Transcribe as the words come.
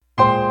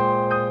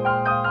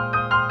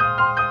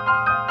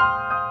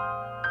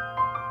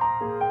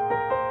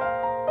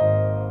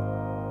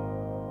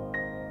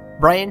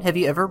Brian, have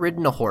you ever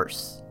ridden a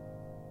horse?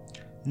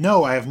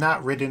 No, I have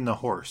not ridden a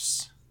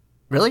horse.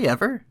 Really,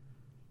 ever?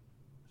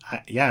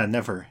 Yeah,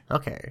 never.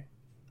 Okay.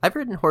 I've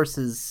ridden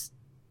horses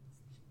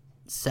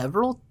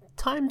several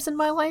times in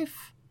my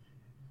life.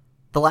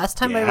 The last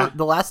time I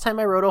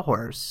rode a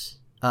horse,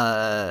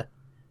 my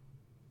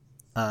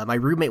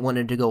roommate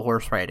wanted to go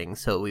horse riding,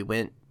 so we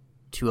went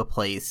to a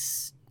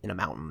place in a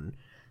mountain,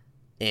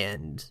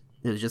 and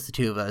it was just the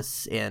two of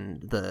us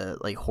and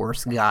the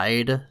horse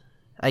guide,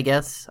 I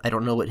guess. I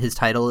don't know what his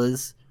title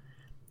is,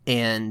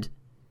 and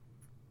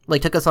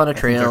took us on a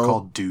trail. I think they're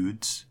called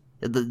dudes.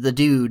 The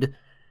dude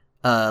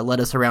led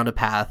us around a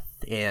path,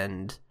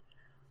 and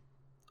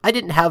I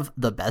didn't have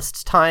the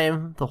best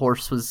time. The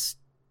horse was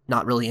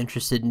not really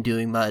interested in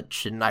doing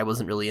much, and I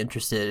wasn't really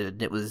interested,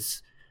 and it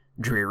was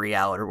dreary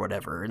out or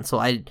whatever. And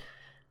so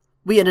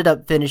we ended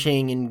up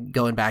finishing and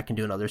going back and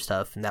doing other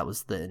stuff, and that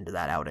was the end of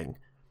that outing.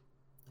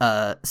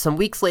 Some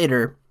weeks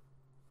later,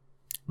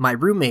 my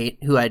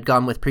roommate, who I'd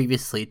gone with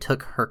previously,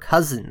 took her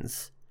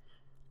cousins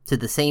to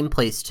the same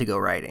place to go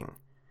riding,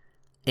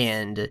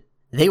 and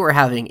they were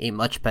having a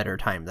much better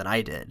time than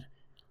I did.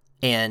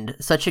 And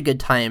such a good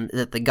time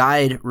that the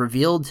guide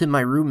revealed to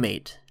my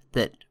roommate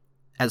that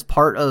as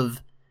part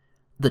of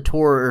the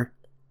tour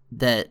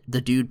that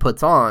the dude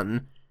puts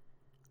on,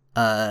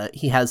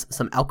 he has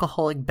some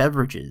alcoholic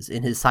beverages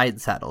in his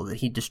side saddle that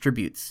he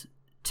distributes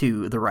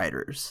to the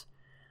riders.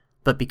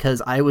 But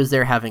because I was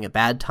there having a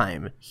bad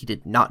time, he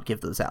did not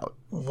give those out.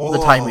 Whoa.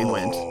 The time we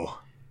went.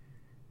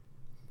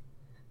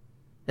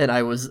 And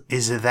I was...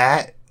 Is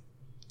that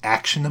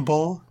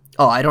actionable?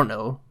 Oh, I don't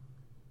know.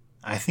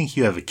 I think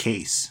you have a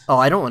case. Oh,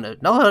 I don't want to...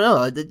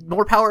 No.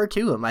 More power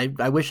to him.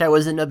 I wish I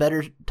was in a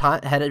better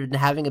time,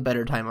 having a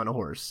better time on a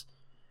horse.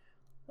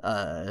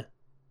 Because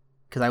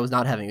I was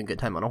not having a good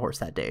time on a horse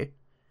that day.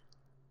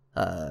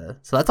 So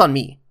that's on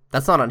me.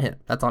 That's not on him.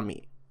 That's on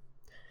me.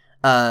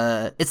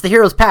 It's the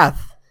hero's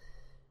path.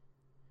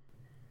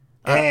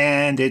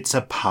 And it's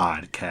a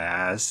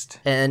podcast.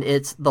 And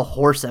it's the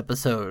horse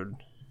episode.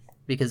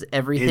 Because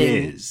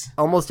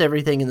almost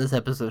everything in this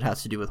episode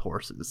has to do with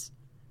horses.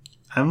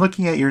 I'm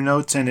looking at your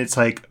notes and it's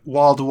like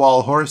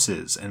wall-to-wall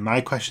horses. And my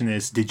question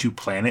is, did you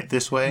plan it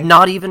this way?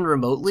 Not even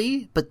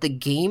remotely, but the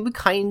game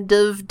kind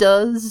of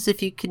does,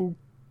 if you can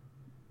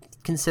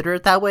consider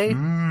it that way.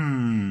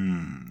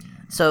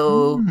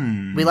 So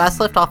we last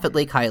left off at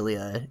Lake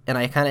Hylia, and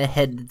I kind of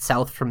headed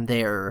south from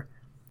there.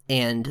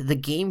 And the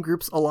game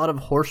groups a lot of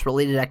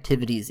horse-related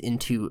activities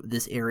into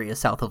this area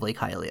south of Lake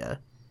Hylia.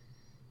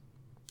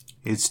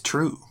 It's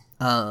true.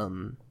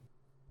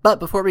 But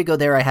before we go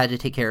there, I had to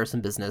take care of some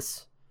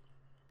business.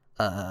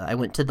 I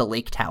went to the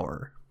lake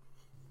tower.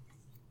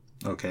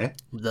 Okay.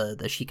 The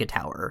Sheikah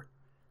Tower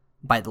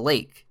by the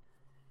lake.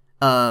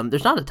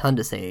 There's not a ton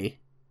to say.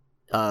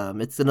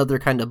 It's another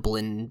kind of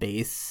Blinn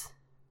base.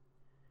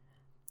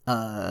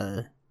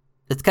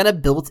 It's kind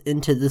of built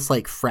into this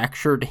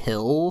fractured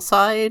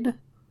hillside.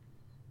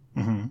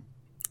 Mm-hmm.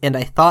 And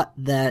I thought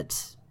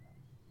that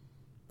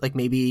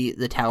maybe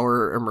the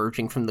tower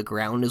emerging from the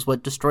ground is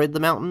what destroyed the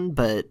mountain,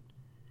 but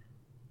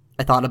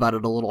I thought about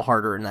it a little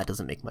harder, and that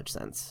doesn't make much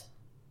sense.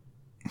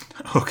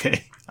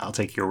 Okay, I'll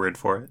take your word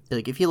for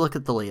it. If you look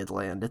at the lay of the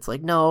land, it's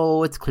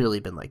no, it's clearly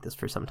been like this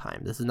for some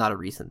time. This is not a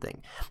recent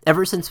thing.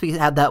 Ever since we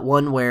had that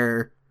one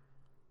where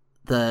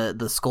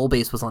the skull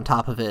base was on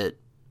top of it,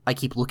 I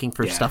keep looking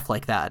for stuff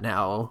like that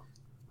now.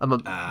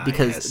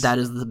 Because that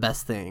is the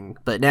best thing.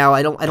 But now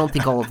I don't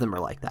think all of them are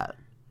like that.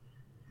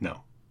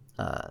 No.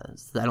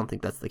 So I don't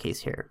think that's the case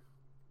here.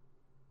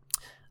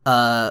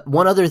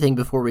 One other thing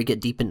before we get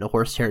deep into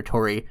horse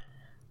territory,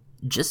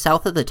 just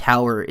south of the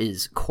tower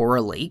is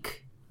Cora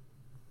Lake.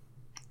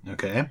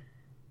 Okay.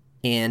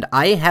 And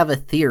I have a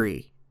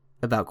theory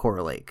about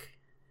Cora Lake.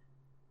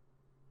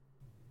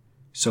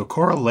 So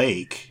Cora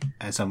Lake,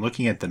 as I'm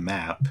looking at the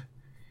map,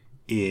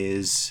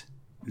 is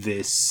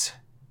this...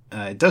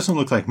 it doesn't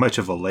look like much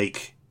of a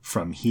lake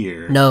from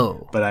here.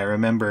 No. But I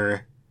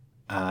remember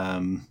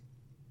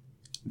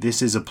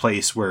this is a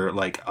place where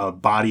a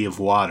body of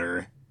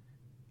water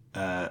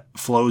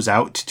flows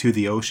out to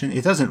the ocean.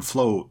 It doesn't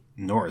flow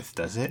north,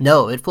 does it?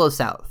 No, it flows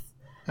south.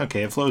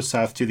 Okay, it flows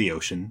south to the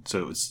ocean.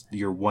 So it's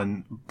your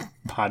one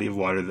body of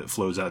water that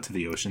flows out to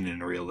the ocean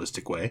in a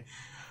realistic way.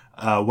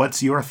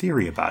 What's your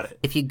theory about it?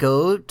 If you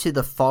go to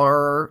the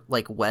far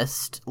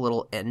west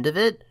little end of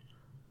it,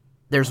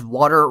 there's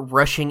water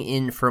rushing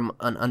in from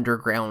an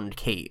underground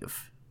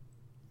cave.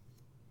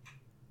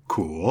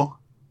 Cool.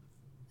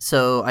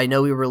 So I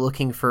know we were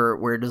looking for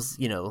where does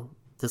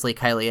Lake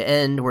Hylia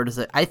end? Where does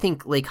it? I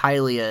think Lake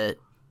Hylia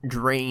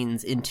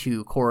drains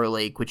into Cora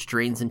Lake, which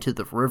drains into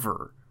the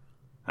river,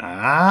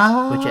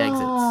 which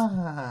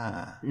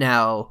exits.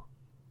 Now,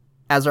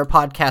 as our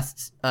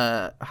podcast's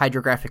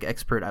hydrographic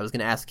expert, I was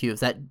going to ask you: is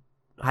that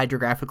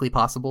hydrographically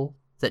possible?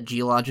 Is that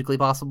geologically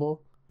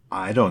possible?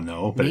 I don't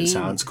know, but it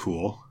sounds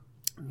cool.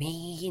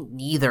 Me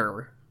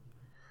neither.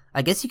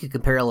 I guess you could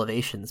compare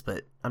elevations,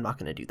 but I'm not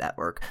going to do that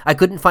work. I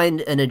couldn't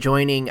find an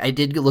adjoining... I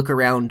did look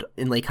around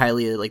in Lake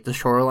Hylia, the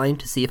shoreline,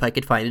 to see if I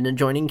could find an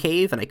adjoining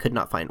cave, and I could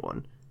not find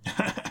one.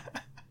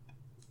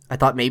 I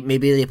thought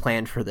maybe they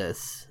planned for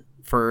this,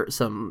 for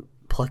some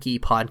plucky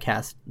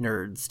podcast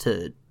nerds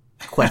to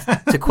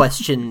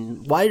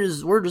question where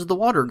does the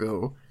water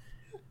go?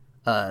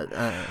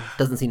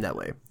 Doesn't seem that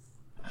way.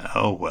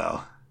 Oh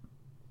well.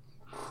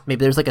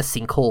 Maybe there's like a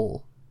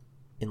sinkhole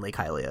in Lake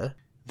Hylia.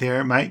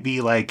 There might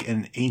be like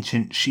an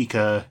ancient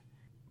Sheikah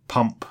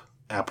pump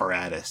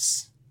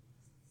apparatus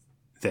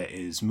that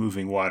is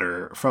moving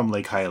water from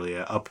Lake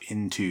Hylia up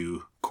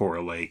into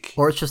Coral Lake.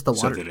 Or it's just the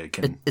water. So that it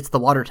can... It's the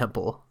water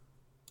temple.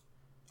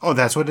 Oh,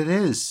 that's what it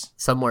is.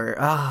 Somewhere.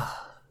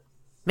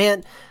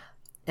 Man,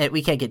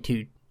 we can't get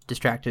too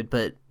distracted,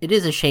 but it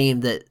is a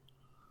shame that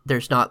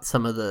there's not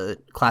some of the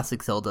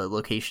classic Zelda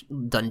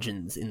location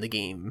dungeons in the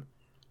game,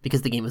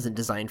 because the game isn't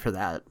designed for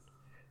that.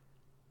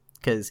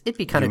 Because it'd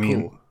be kind of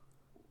cool.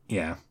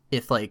 Yeah.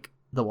 If, like,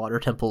 the water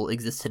temple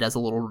existed as a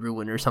little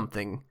ruin or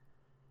something.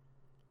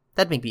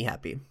 That'd make me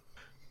happy.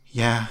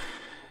 Yeah,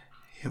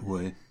 it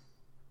would.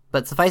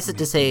 But suffice it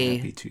to say,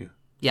 happy too.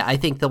 Yeah, I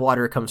think the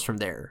water comes from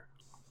there.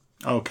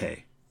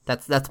 Okay.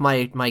 That's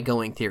my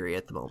going theory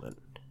at the moment.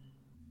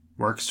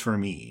 Works for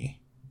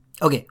me.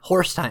 Okay,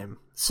 horse time.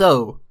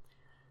 So,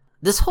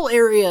 this whole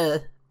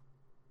area,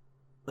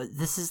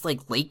 this is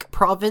like Lake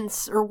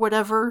Province or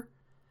whatever.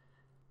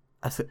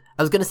 I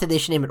was going to say they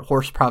should name it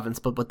Horse Province,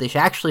 but what they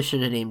actually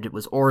should have named it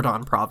was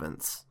Ordon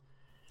Province.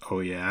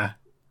 Oh, yeah?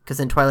 Because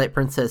in Twilight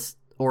Princess,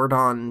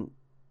 Ordon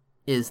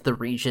is the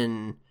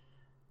region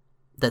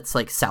that's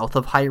like south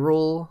of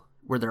Hyrule,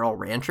 where they're all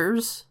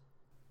ranchers.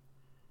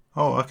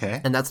 Oh,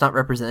 okay. And that's not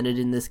represented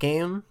in this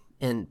game.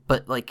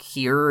 But like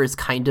here is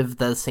kind of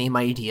the same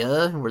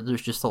idea, where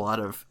there's just a lot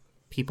of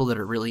people that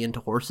are really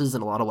into horses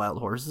and a lot of wild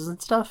horses and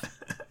stuff.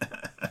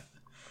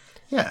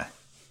 Yeah.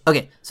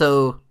 Okay,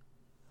 so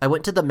I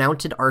went to the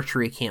mounted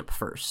archery camp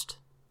first.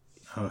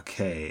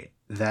 Okay,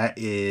 that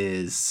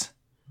is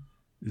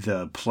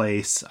the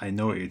place. I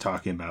know what you're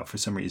talking about. For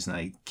some reason,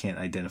 I can't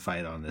identify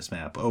it on this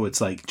map. Oh,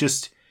 it's like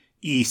just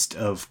east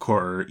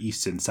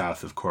and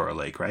south of Coral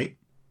Lake, right?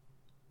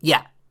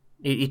 Yeah.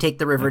 You take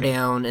the river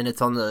down, and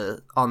it's on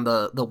the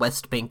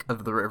west bank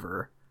of the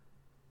river.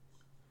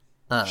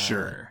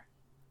 Sure.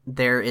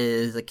 There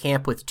is a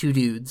camp with two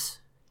dudes.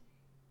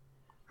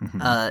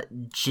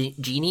 Mm-hmm.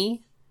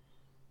 Genie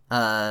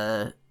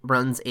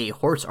runs a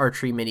horse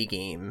archery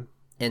minigame,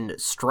 and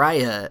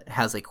Straya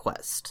has a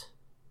quest.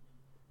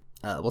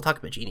 We'll talk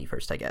about Genie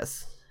first, I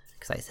guess,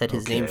 because I said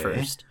his name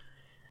first.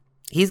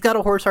 He's got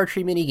a horse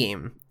archery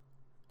minigame,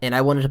 and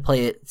I wanted to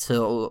play it,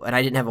 and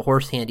I didn't have a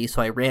horse handy,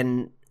 so I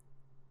ran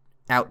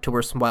out to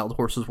where some wild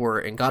horses were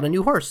and got a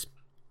new horse.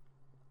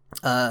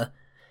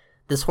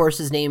 This horse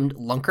is named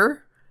Lunker.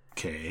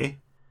 Okay.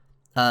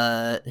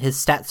 His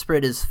stat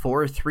spread is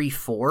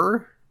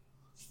 4-3-4,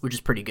 which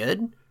is pretty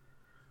good.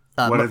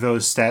 What are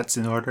those stats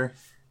in order?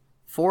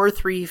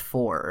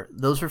 4-3-4.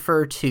 Those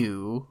refer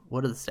to,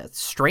 what are the stats?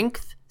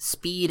 Strength,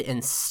 speed,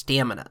 and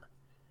stamina.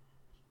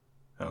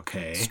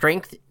 Okay.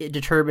 Strength, it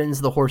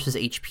determines the horse's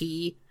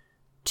HP.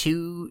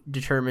 2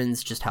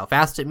 determines just how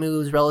fast it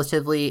moves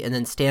relatively, and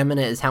then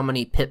stamina is how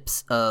many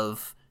pips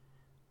of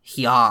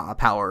Hia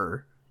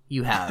power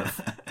you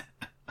have.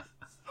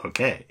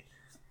 Okay.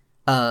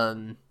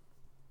 So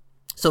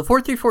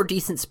 4-3-4,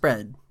 decent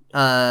spread.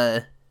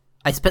 I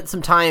spent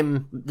some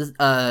time. There's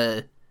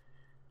a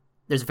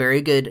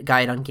very good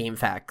guide on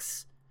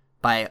GameFAQs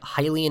by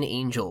Hylian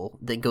Angel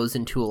that goes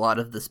into a lot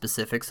of the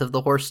specifics of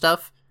the horse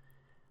stuff.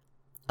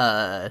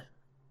 The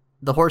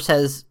horse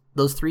has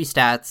those 3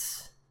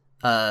 stats,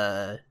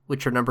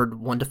 which are numbered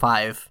 1 to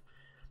 5.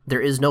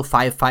 There is no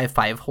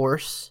 5-5-5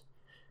 horse,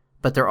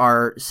 but there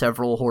are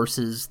several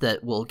horses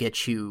that will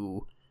get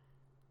you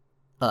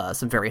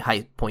some very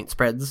high point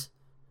spreads.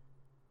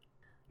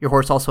 Your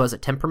horse also has a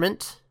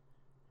temperament,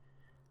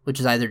 which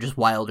is either just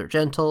wild or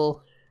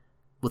gentle.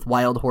 With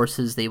wild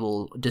horses, they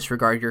will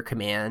disregard your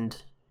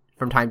command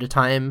from time to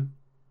time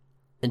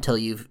until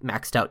you've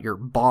maxed out your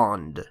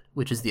bond,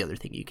 which is the other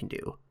thing you can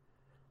do.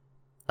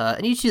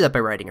 And you do that by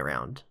riding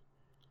around.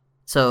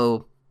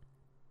 So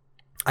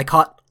I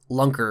caught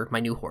Lunker, my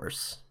new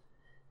horse,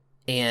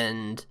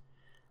 and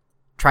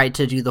tried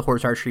to do the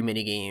horse archery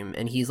minigame,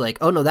 and he's like,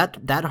 oh no,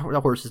 that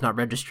horse is not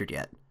registered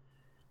yet.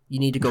 You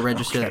need to go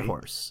register that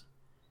horse.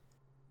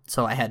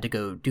 So I had to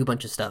go do a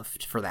bunch of stuff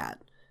for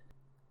that.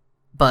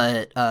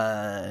 But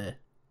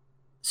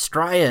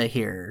Straya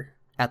here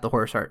at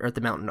the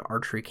mountain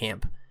archery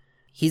camp,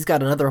 he's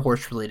got another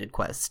horse related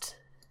quest.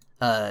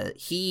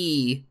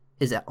 He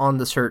is on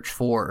the search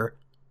for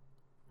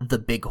the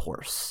big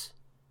horse.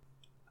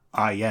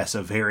 Ah, yes,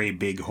 a very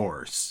big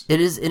horse. It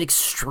is an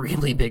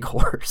extremely big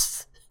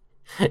horse.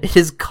 It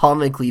is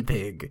comically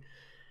big.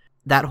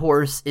 That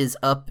horse is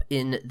up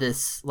in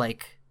this,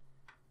 like,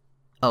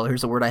 oh,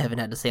 here's a word I haven't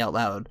had to say out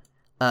loud.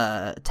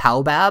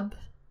 Taobab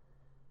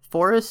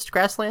forest,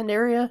 grassland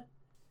area?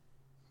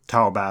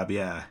 Taobab,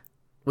 yeah.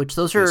 Which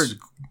those are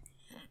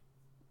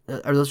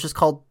those just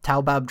called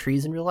Taobab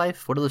trees in real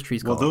life? What are those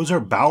trees called? Well, those are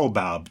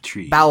baobab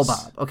trees.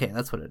 Baobab. Okay,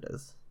 that's what it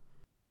is.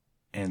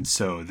 And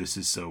so this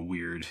is a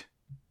weird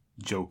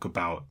joke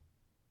about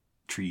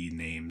tree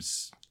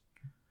names.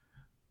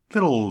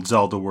 little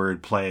Zelda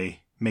word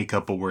play, make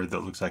up a word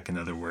that looks like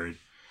another word,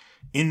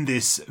 in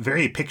this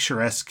very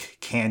picturesque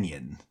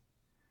canyon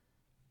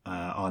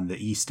on the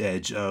east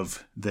edge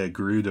of the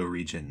Gerudo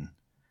region.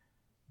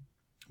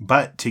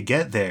 But to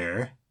get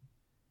there,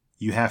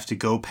 you have to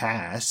go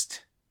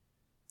past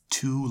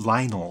 2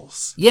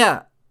 Lionels.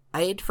 Yeah,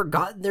 I had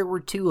forgotten there were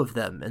 2 of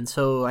them, and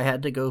so I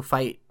had to go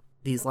fight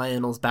these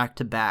Lionels back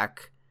to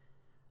back.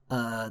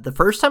 The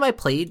first time I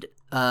played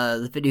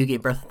the video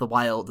game Breath of the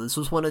Wild, this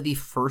was one of the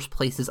first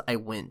places I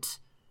went.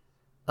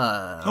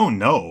 Oh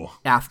no.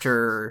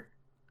 After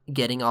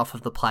getting off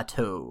of the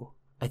plateau.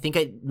 I think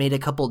I made a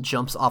couple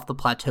jumps off the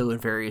plateau in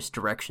various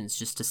directions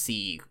just to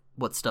see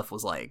what stuff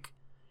was like.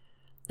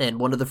 And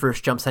one of the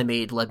first jumps I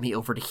made led me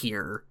over to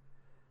here.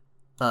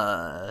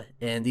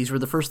 And these were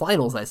the first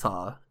Lionels I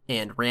saw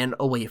and ran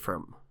away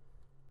from.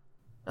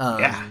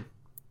 Yeah.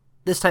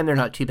 This time they're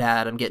not too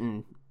bad.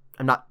 I'm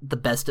not the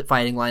best at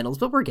fighting Lionels,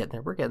 but we're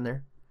getting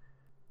there.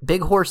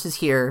 Big horses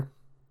here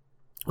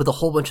with a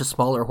whole bunch of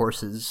smaller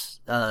horses,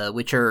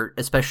 which are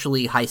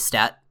especially high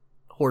stat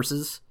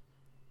horses.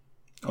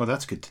 Oh,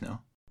 that's good to know.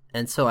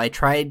 And so I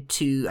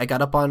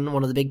got up on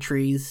one of the big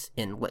trees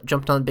and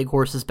jumped on big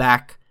horse's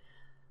back.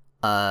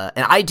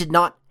 And I did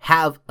not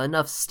have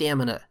enough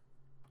stamina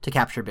to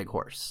capture big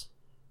horse.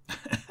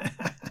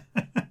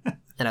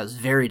 And I was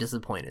very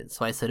disappointed.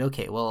 So I said,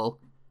 okay, well,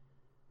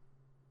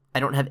 I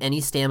don't have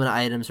any stamina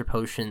items or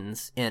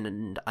potions,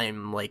 and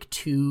I'm like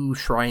 2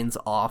 shrines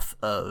off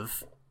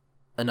of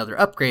another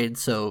upgrade,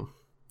 so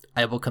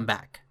I will come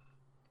back.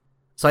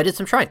 So I did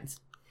some shrines.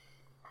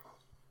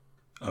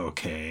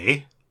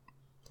 Okay.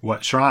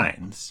 What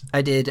shrines?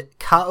 I did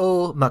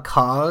Kao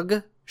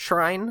Makog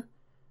Shrine,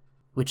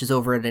 which is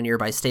over at a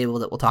nearby stable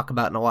that we'll talk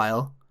about in a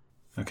while.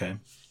 Okay.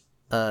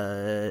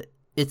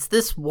 It's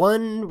this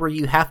one where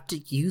you have to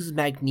use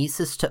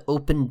magnesis to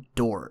open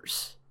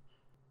doors.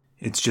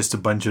 It's just a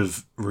bunch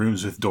of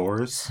rooms with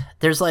doors?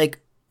 There's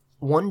like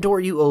one door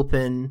you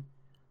open,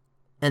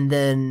 and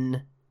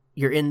then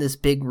you're in this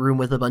big room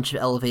with a bunch of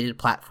elevated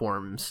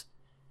platforms.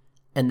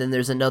 And then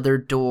there's another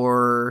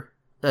door,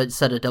 a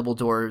set of double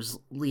doors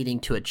leading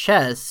to a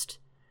chest.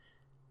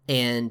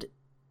 And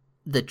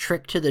the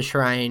trick to the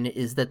shrine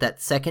is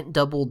that second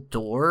double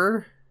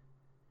door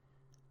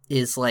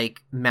is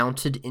like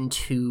mounted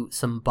into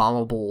some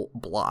bombable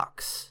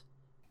blocks.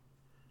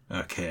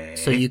 Okay.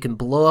 So you can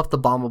blow up the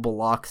bombable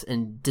blocks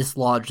and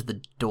dislodge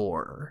the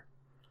door,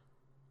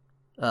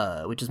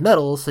 which is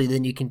metal, so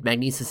then you can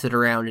magnesis it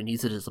around and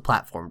use it as a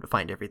platform to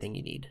find everything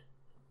you need.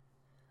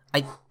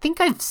 I think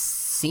I've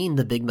seen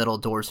the big metal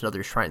doors in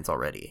other shrines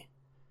already.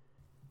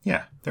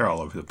 Yeah, they're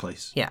all over the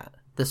place. Yeah,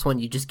 this one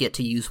you just get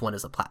to use one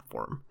as a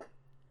platform.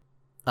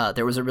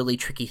 There was a really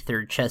tricky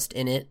third chest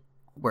in it,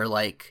 where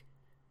like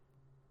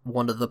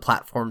one of the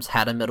platforms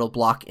had a metal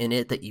block in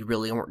it that you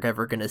really weren't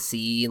ever going to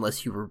see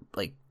unless you were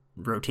like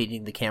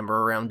rotating the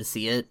camera around to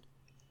see it.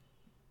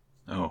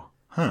 Oh,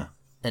 huh.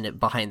 And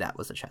behind that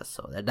was a chest,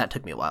 so that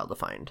took me a while to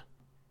find.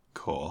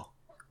 Cool.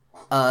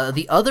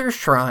 The other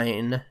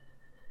shrine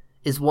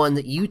is one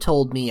that you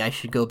told me I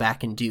should go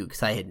back and do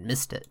because I had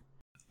missed it.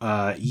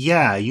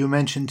 Yeah, you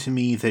mentioned to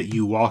me that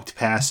you walked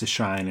past a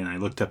shrine and I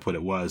looked up what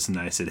it was and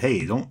I said,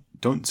 hey,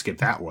 don't skip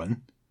that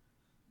one.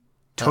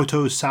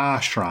 Toto-sa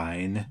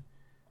Shrine,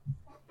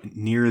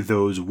 near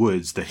those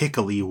woods, the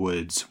Hickory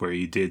Woods, where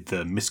you did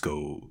the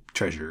Misko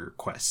treasure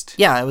quest.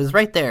 Yeah, I was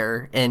right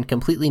there and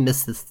completely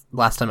missed this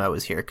last time I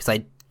was here because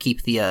I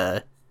keep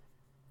the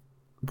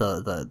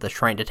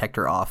shrine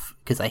detector off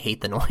because I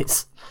hate the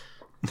noise.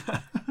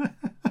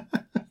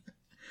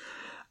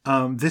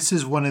 This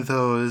is one of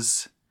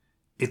those.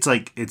 It's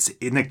like it's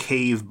in a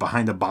cave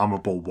behind a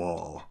bombable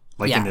wall,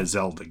 like in a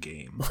Zelda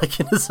game. Like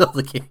in a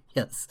Zelda game,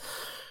 yes.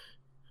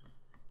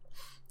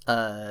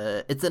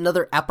 It's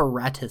another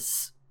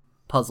apparatus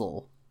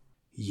puzzle.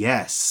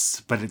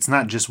 Yes, but it's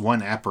not just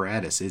one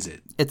apparatus, is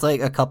it? It's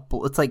like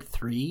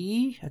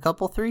three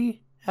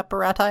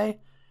apparati.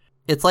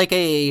 It's like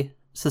a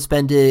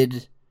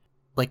suspended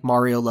like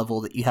Mario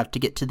level that you have to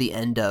get to the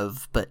end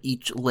of, but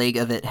each leg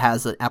of it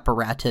has an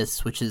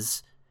apparatus, which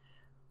is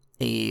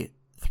a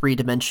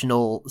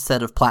 3-dimensional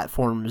set of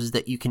platforms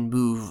that you can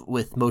move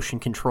with motion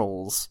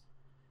controls.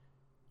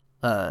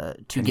 You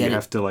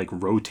have to like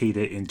rotate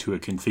it into a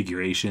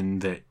configuration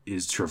that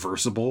is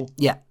traversable.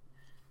 Yeah.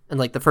 And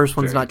like the first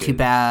one's Very not too good.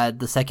 bad.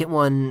 The second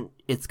one,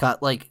 it's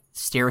got like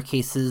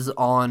staircases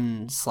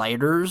on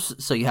sliders,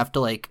 so you have to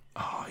like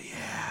Oh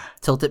yeah.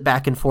 tilt it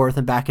back and forth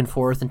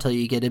until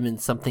you get him in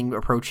something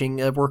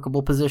approaching a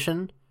workable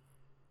position.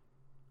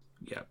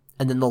 Yep.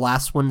 And then the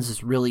last one's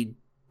this really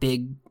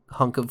big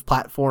hunk of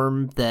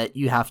platform that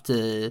you have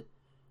to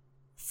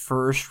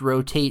first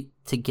rotate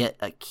to get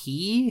a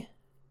key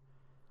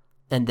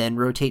and then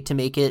rotate to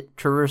make it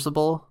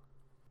traversable.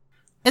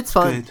 It's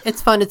fun. Good.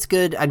 It's fun. It's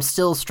good. I'm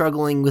still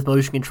struggling with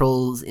motion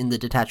controls in the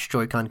detached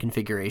Joy-Con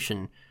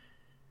configuration.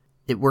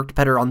 It worked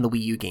better on the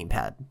Wii U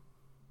gamepad.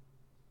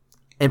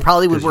 And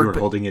probably would Because you work.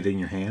 were holding it in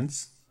your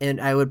hands? And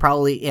I would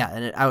probably, yeah,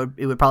 and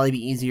it would probably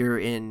be easier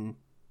in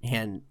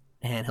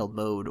handheld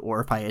mode,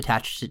 or if I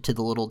attached it to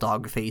the little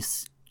dog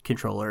face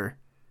controller.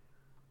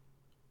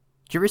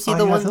 Did you ever see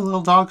the one? The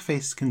little dog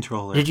face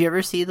controller. Did you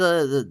ever see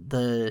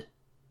the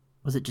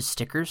was it just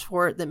stickers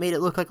for it that made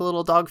it look like a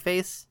little dog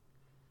face?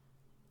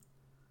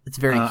 It's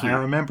very cute.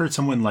 I remember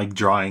someone like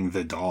drawing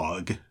the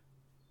dog with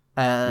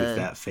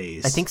that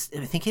face. I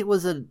think it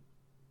was a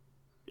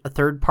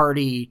third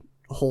party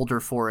holder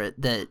for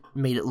it that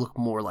made it look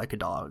more like a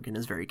dog and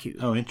is very cute.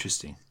 Oh,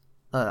 interesting.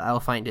 I'll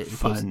find it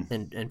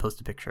and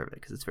post a picture of it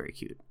because it's very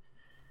cute.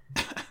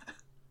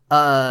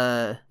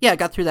 I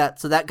got through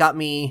that. So that got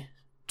me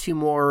 2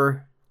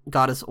 more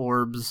goddess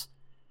orbs,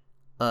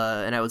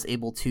 and I was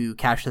able to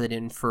cash that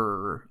in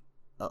for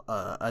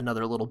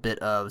another little bit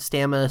of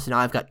stamina. So now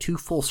I've got 2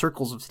 full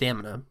circles of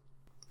stamina.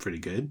 Pretty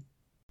good.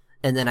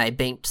 And then I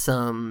banked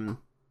some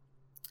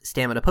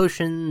stamina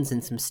potions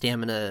and some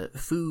stamina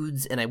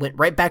foods, and I went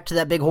right back to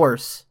that big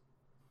horse.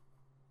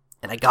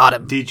 And I got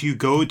him. Did you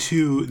go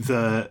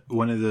to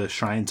one of the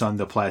shrines on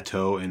the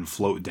plateau and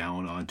float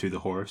down onto the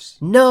horse?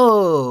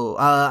 No,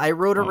 I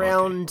rode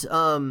around.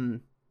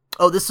 Okay.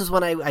 This is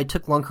when I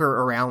took Lunker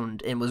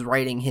around and was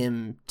riding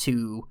him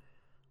to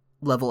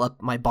level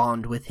up my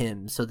bond with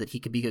him so that he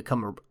could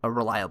become a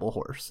reliable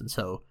horse. And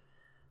so,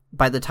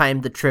 by the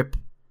time the trip,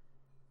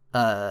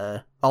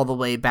 all the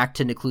way back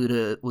to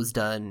Necluda was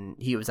done,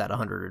 he was at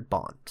 100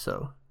 bond.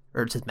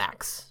 Or it's his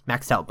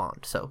maxed out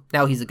bond. So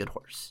now he's a good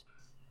horse.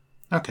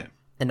 Okay.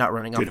 And not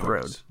running off the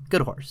road. Horse.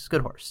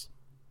 Good horse.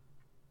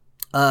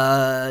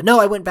 No,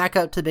 I went back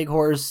out to Big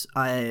Horse.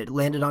 I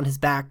landed on his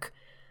back.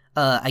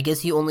 I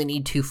guess you only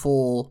need 2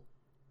 full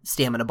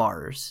stamina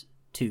bars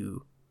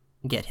to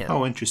get him.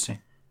 Oh, interesting.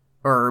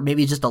 Or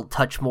maybe just a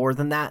touch more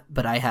than that,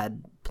 but I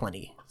had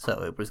plenty,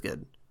 so it was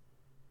good.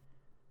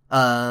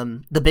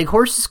 The Big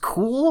Horse is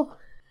cool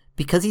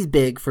because he's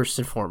big, first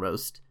and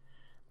foremost.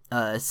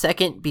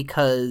 Second,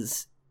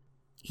 because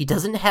he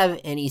doesn't have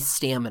any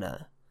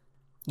stamina.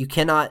 You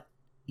cannot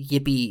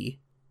yippee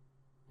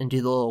and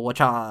do the little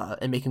wacha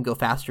and make him go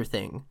faster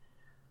thing.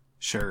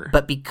 Sure.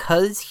 But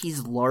because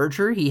he's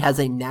larger, he has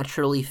a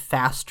naturally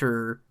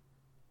faster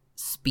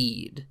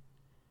speed.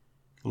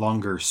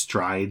 Longer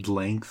stride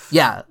length.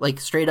 Yeah, like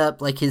straight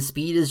up, like his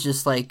speed is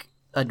just like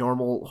a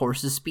normal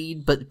horse's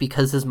speed, but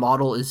because his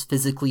model is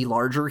physically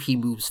larger, he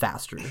moves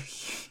faster.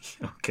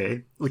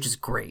 Okay. Which is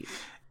great.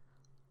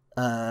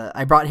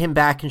 I brought him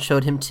back and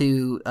showed him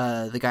to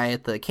the guy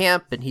at the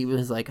camp, and he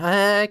was like,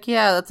 heck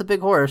yeah, that's a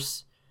big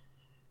horse.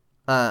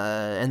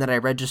 And then I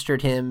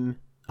registered him.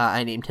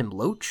 I named him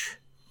Loach.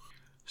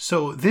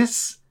 So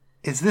is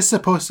this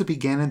supposed to be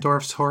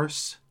Ganondorf's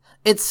horse?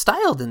 It's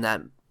styled in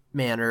that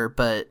manner,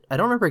 but I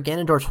don't remember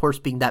Ganondorf's horse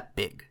being that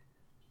big.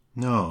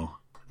 No.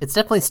 It's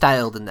definitely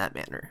styled in that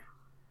manner.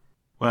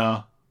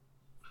 Well,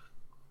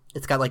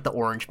 it's got like the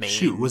orange mane.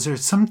 Shoot, was there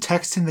some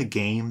text in the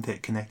game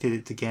that connected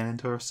it to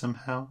Ganondorf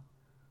somehow?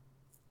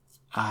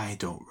 I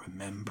don't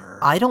remember.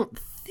 I don't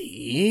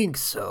think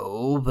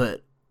so,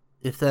 but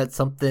if that's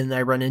something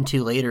I run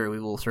into later, we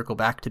will circle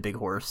back to Big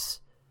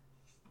Horse.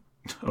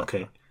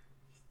 Okay.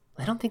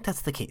 I don't think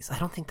that's the case. I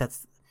don't think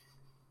that's...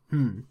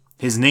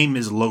 His name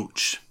is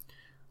Loach.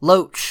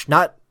 Loach,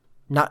 not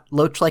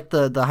Loach like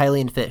the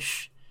Hylian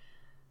fish.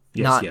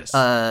 Yes.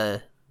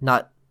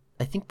 Not.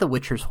 I think the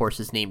Witcher's horse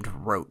is named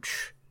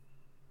Roach.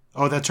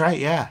 Oh, that's right.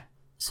 Yeah.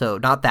 So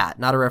not that.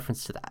 Not a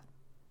reference to that.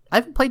 I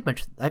haven't played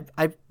much.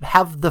 I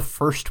have the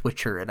first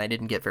Witcher, and I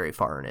didn't get very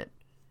far in it.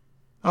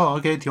 Oh,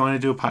 okay. Do you want to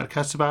do a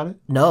podcast about it?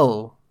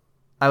 No,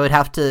 I would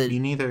have to. Me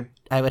neither.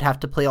 I would have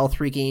to play all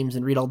 3 games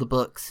and read all the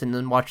books, and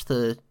then watch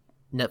the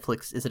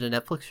Netflix. Is it a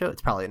Netflix show?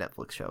 It's probably a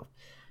Netflix show.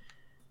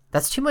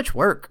 That's too much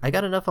work. I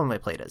got enough on my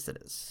plate as it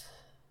is.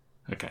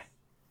 Okay.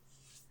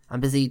 I'm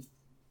busy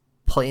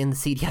playing the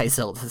CDI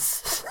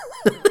Zeldas.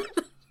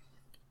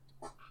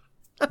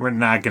 We're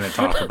not going to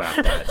talk about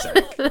that,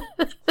 Zach.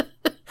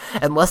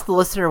 Unless the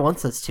listener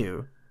wants us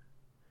to.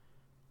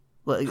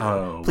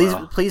 Oh,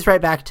 please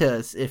write back to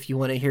us if you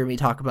want to hear me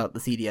talk about the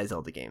CDI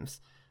Zelda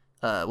games.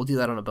 We'll do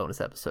that on a bonus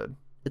episode.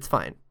 It's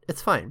fine.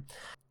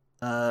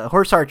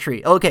 Horse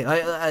archery. Okay,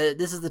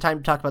 this is the time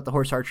to talk about the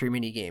horse archery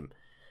minigame.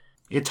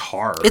 It's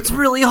hard. It's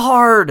really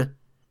hard.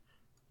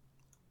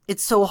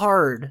 It's so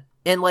hard.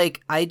 And,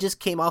 I just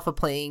came off of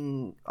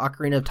playing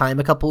Ocarina of Time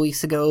a couple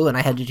weeks ago, and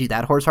I had to do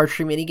that horse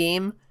archery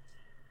minigame.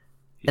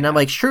 Yeah. And I'm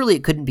like, surely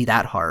it couldn't be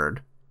that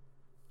hard.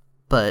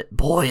 But,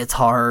 boy, it's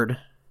hard.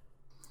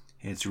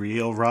 It's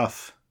real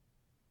rough.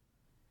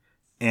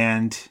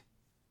 And,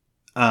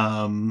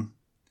 you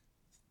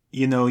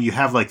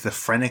have, the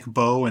Phrenic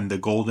bow and the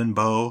golden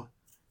bow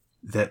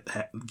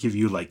that give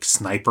you,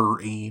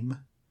 sniper aim,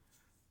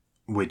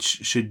 which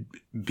should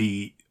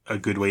be a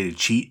good way to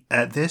cheat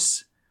at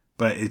this.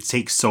 But it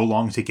takes so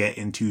long to get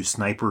into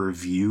sniper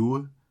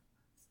view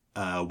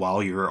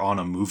while you're on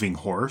a moving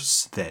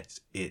horse that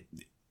it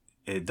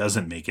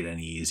doesn't make it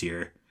any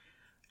easier.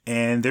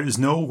 And there's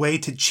no way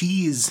to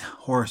cheese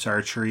horse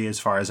archery as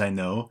far as I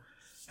know,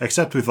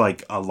 except with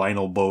a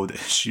Lionel bow that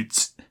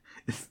shoots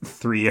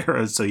 3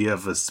 arrows, so you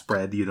have a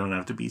spread. You don't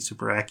have to be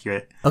super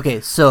accurate. Okay,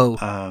 so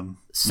yeah.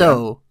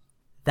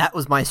 that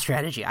was my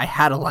strategy. I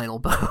had a Lionel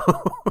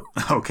bow.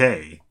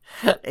 Okay.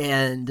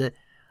 And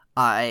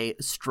I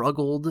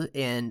struggled,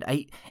 and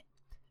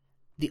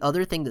the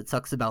other thing that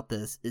sucks about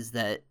this is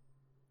that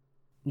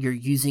you're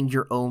using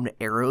your own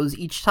arrows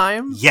each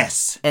time.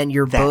 Yes. And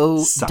your bow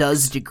sucks.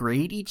 does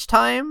degrade each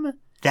time.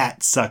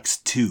 That sucks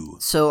too.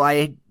 So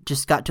I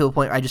just got to a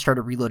point where I just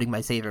started reloading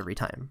my save every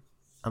time.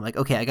 I'm like,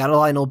 okay, I got a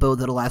Lionel bow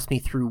that'll last me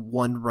through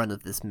one run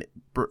of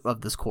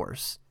this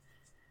course.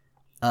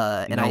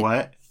 You know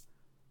what?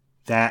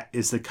 That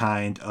is the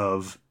kind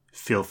of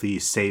filthy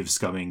save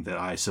scumming that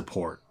I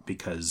support,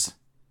 because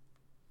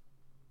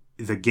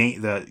the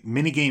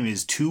minigame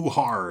is too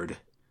hard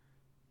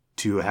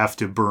to have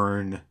to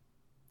burn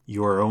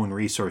your own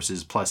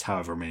resources plus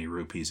however many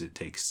rupees it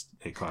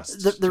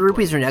costs. The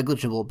rupees are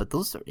negligible, but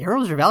those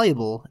arrows are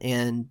valuable,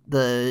 and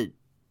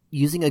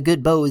using a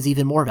good bow is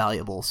even more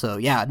valuable. So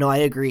yeah, no, I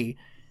agree.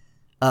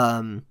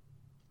 And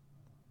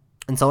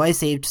so I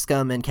saved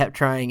scum and kept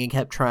trying,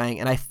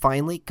 and I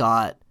finally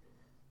got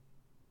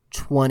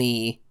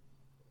 20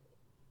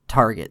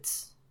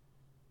 targets,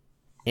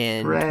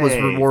 and Hooray. Was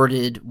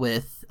rewarded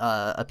with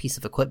a piece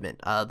of equipment,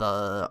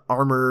 the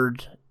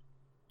armored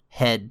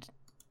head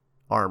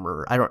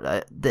armor.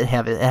 It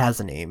has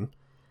a name.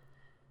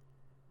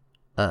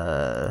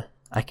 I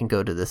can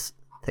go to this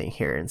thing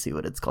here and see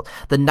what it's called.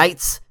 The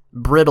Knight's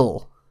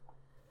Bridle.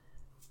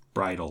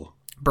 Bridle.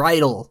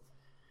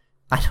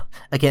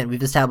 Again,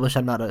 we've established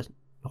I'm not a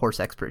horse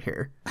expert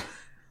here.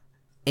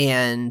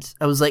 And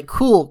I was like,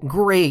 cool,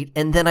 great.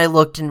 And then I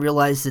looked and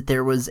realized that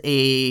there was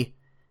a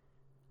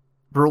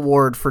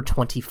reward for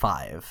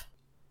 25.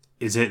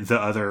 Is it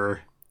the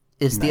other?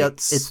 It's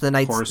the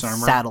Knight's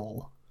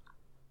saddle.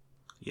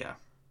 Yeah.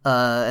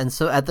 And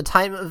so at the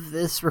time of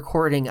this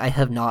recording, I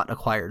have not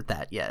acquired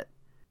that yet.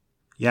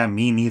 Yeah,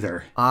 me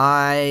neither.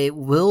 I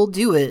will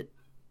do it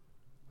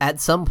at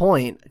some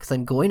point, because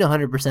I'm going to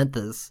 100%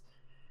 this.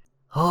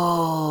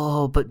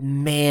 Oh, but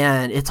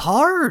man, it's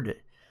hard.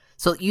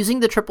 So using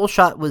the triple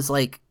shot was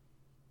like,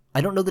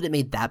 I don't know that it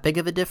made that big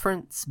of a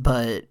difference,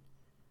 but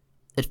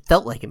it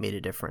felt like it made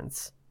a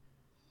difference.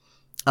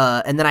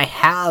 And then I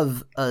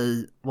have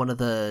one of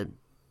the,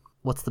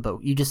 what's the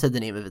bow? You just said the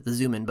name of it, the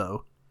zoom-in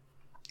bow.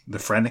 The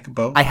Phrenic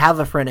bow? I have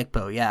a Phrenic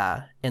bow,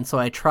 yeah. And so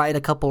I tried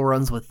a couple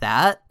runs with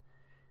that,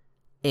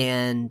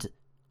 and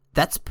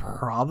that's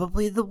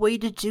probably the way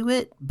to do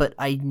it, but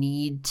I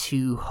need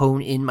to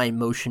hone in my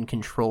motion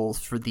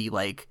controls for the,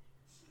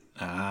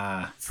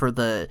 for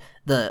the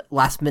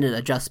last minute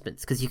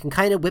adjustments, because you can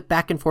kind of whip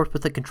back and forth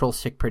with the control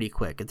stick pretty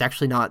quick. It's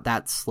actually not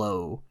that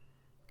slow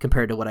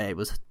compared to what I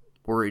was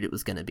worried it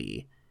was going to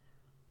be.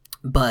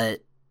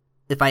 But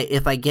if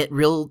I get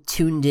real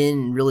tuned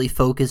in, really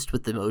focused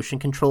with the motion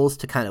controls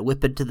to kind of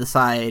whip it to the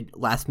side,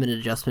 last minute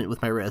adjustment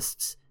with my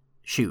wrists,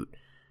 shoot.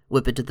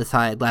 Whip it to the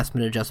side, last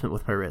minute adjustment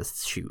with my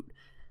wrists, shoot.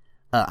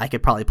 I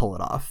could probably pull it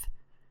off.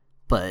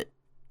 But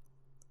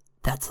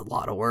that's a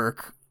lot of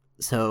work.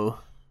 So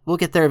we'll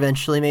get there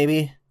eventually,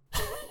 maybe.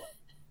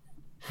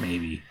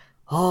 Maybe.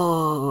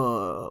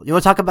 Oh, you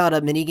want to talk about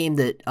a minigame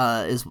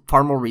that is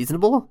far more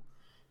reasonable?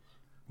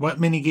 What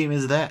minigame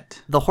is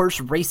that? The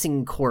horse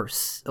racing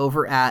course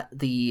over at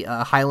the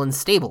Highland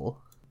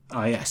Stable.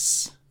 Oh,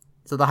 yes.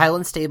 So the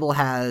Highland Stable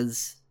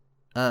has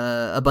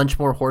a bunch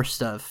more horse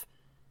stuff.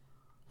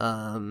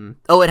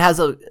 It has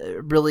a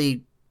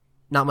really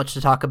not much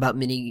to talk about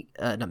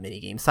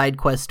side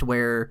quest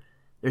where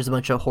there's a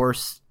bunch of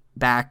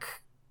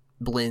horseback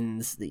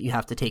blins that you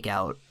have to take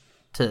out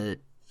to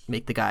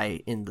make the guy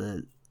in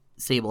the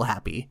stable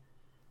happy.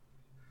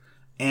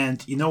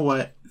 And you know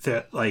what?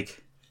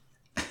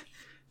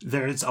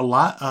 There's a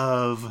lot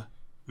of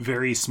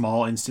very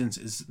small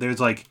instances. There's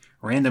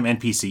random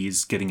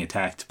NPCs getting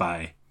attacked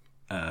by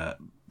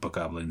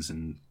bokoblins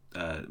and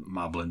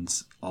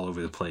moblins all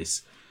over the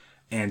place.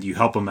 And you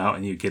help them out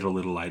and you get a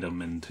little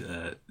item and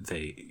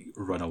they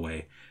run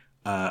away.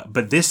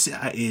 But this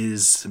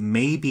is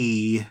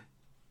maybe...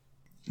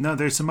 No,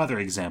 there's some other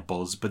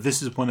examples, but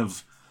this is one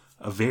of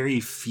a very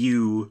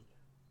few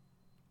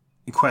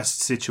quest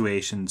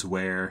situations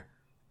where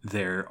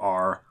there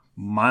are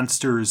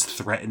monsters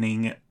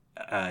threatening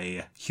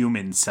a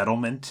human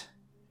settlement,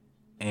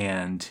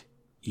 and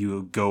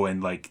you go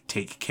and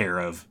take care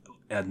of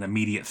an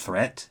immediate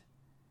threat,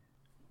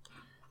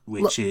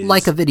 which is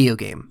like a video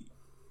game.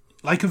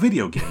 Like a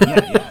video game,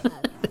 yeah.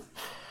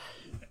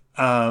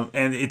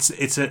 And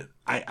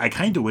I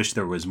kind of wish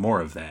there was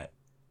more of that,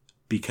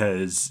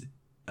 because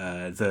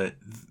the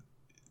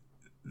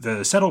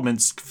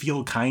settlements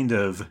feel kind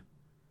of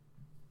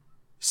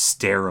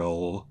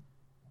sterile,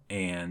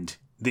 and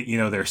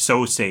they're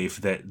so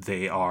safe that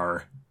they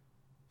are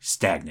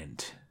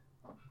stagnant.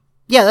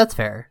 Yeah, that's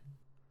fair.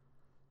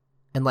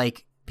 And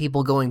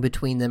people going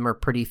between them are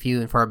pretty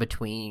few and far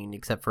between,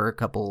 except for a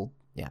couple.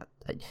 Yeah,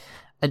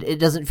 it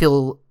doesn't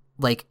feel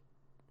like,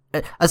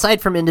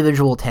 aside from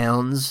individual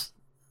towns,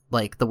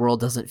 the world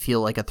doesn't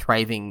feel like a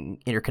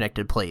thriving,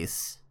 interconnected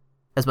place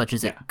as much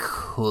as it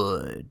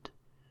could.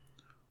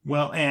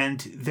 Well, and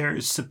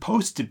there's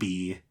supposed to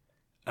be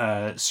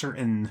a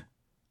certain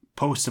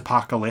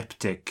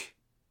post-apocalyptic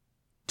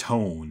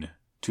tone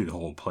to the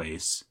whole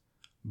place.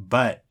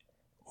 But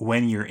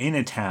when you're in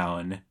a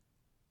town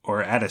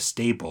or at a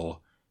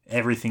stable,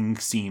 everything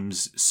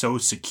seems so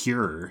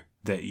secure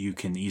that you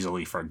can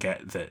easily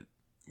forget that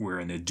we're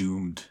in a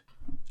doomed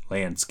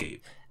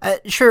landscape.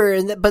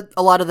 Sure, but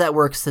a lot of that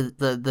works.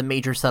 The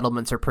major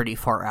settlements are pretty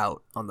far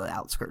out on the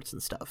outskirts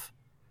and stuff.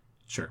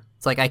 Sure.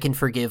 It's like I can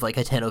forgive like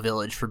Hateno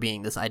Village for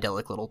being this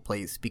idyllic little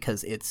place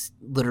because it's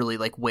literally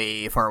like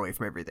way far away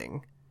from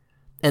everything.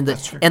 And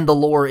the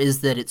lore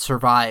is that it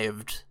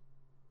survived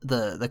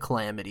the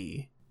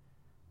calamity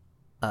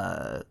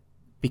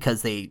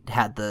because they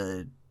had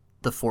the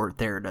fort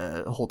there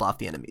to hold off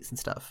the enemies and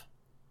stuff.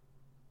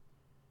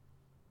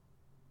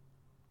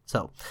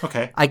 So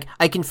okay,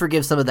 I can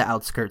forgive some of the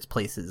outskirts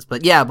places,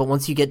 but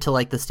once you get to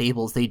like the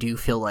stables, they do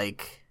feel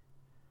like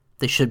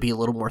they should be a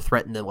little more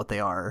threatened than what they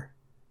are.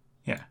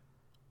 Yeah.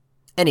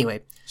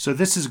 Anyway, so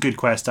this is a good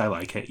quest. I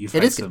like it. You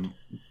fight some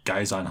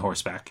guys on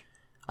horseback.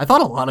 I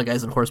fought a lot of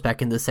guys on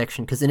horseback in this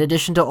section because in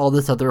addition to all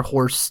this other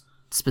horse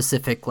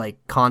specific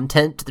like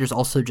content, there's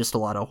also just a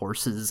lot of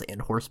horses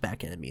and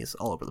horseback enemies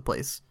all over the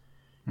place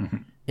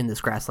in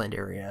this grassland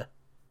area.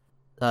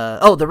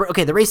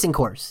 The racing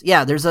course.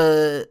 Yeah,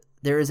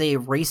 there is a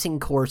racing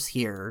course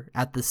here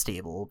at the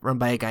stable run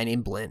by a guy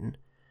named Blinn.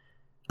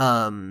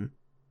 I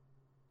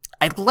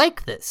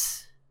like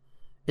this,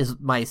 is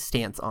my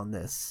stance on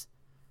this.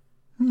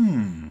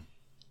 I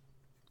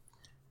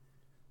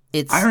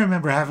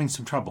remember having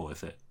some trouble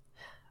with it.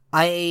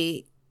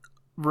 I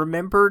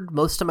remembered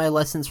most of my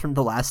lessons from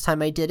the last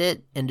time I did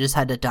it and just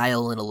had to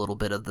dial in a little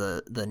bit of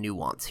the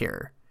nuance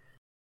here.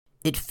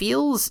 It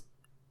feels...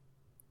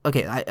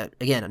 Okay,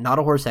 I'm not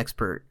a horse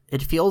expert.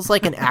 It feels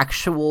like an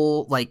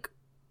actual, like,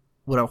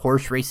 what a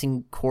horse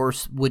racing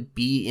course would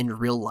be in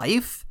real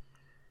life,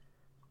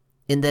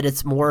 in that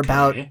it's more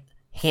about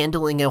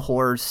handling a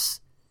horse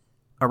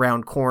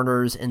around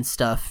corners and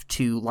stuff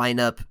to line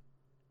up,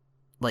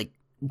 like,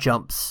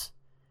 jumps.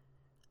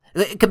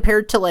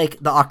 Compared to, like,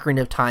 the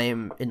Ocarina of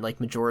Time in, like,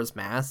 Majora's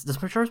Mask.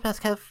 Does Majora's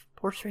Mask have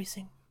horse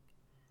racing?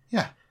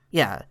 Yeah.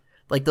 Yeah.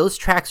 Like, those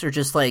tracks are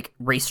just, like,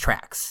 race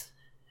tracks.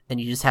 And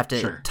you just have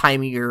to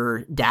time your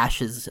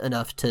dashes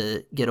enough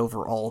to get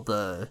over all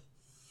the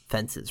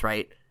fences,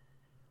 right?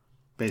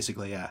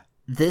 Basically, yeah.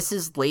 This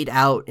is laid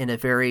out in a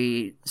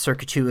very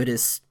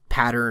circuitous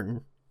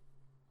pattern.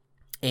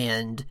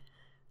 And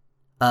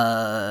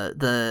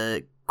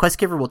the quest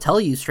giver will tell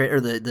you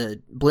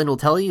the Blinn will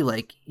tell you,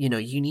 like, you know,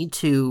 you need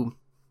to...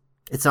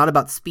 It's not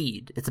about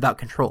speed. It's about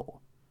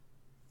control.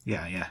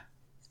 Yeah.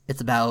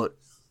 It's about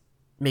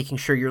making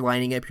sure you're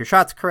lining up your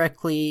shots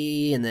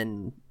correctly and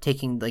then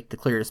taking, like, the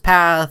clearest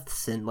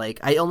paths. And, like,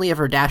 I only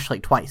ever dashed,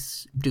 like,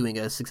 twice doing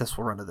a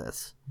successful run of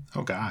this.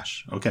 Oh,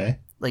 gosh. Okay.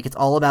 Like, it's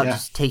all about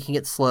just taking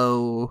it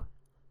slow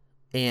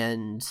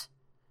and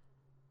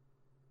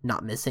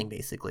not missing,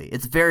 basically.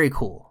 It's very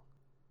cool.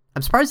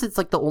 I'm surprised it's,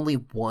 like, the only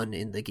one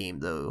in the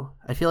game, though.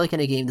 I feel like in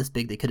a game this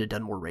big, they could have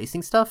done more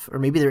racing stuff. Or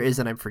maybe there is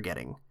and I'm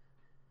forgetting.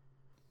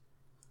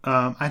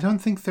 I don't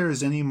think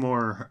there's any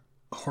more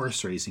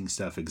horse racing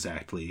stuff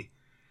exactly.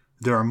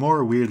 There are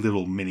more weird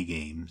little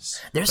minigames.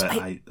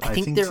 I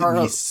think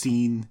we've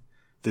seen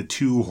the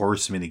 2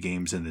 horse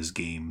minigames in this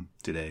game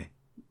today.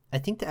 I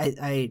think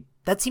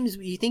that seems...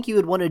 You think you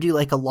would want to do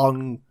like a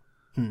long...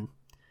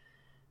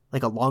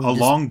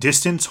 long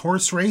distance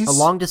horse race? A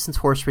long distance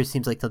horse race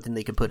seems like something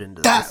they could put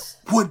into this.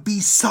 That would be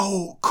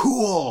so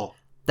cool!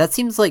 That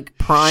seems like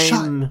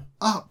prime... Shut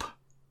up!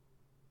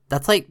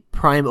 That's like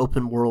prime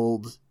open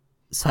world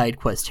side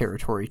quest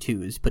territory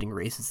too, is putting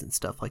races and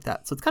stuff like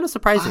that. So it's kind of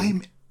surprising.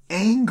 I'm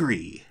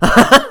angry.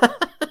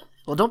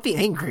 Well, don't be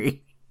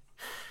angry.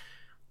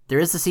 There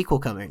is a sequel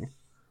coming.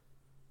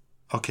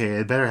 Okay,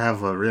 it better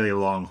have a really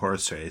long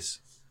horse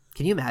race.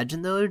 Can you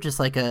imagine, though? Just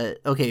like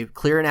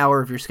clear an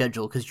hour of your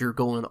schedule because you're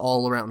going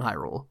all around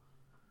Hyrule.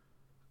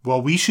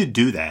 Well, we should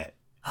do that.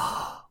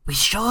 We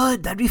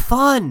should. That'd be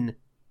fun.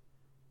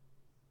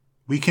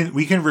 We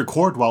can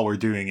record while we're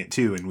doing it,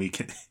 too, and we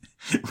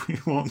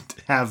won't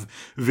have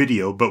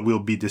video, but we'll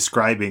be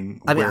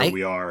describing where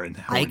we are and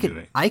how we're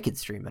doing. I could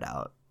stream it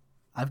out.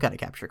 I've got a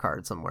capture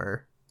card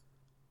somewhere.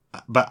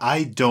 But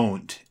I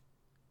don't.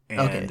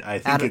 And I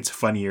think it's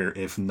funnier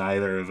if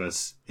neither of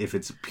us, if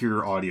it's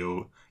pure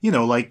audio, you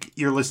know, like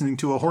you're listening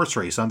to a horse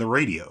race on the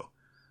radio.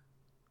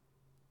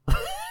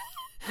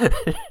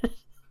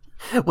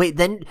 Wait,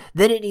 then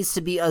it needs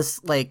to be us,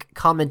 like,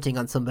 commenting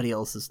on somebody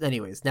else's.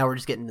 Anyways, now we're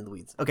just getting into the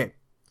weeds. Okay.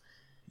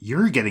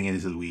 You're getting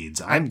into the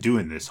weeds. I'm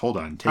doing this. Hold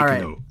on. Take a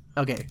note.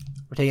 Okay.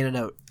 We're taking a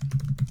note.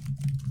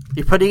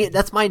 You're putting it...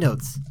 That's my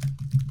notes.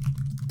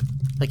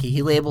 Like,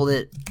 he labeled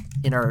it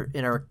in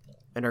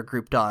our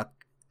group doc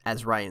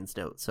as Ryan's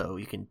note, so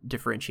you can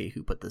differentiate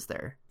who put this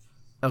there.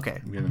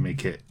 Okay. I'm going to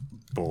make it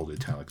bold,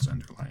 italics,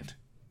 underlined.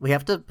 I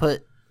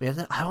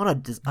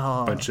want to...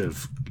 A bunch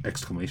of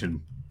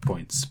exclamation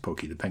points,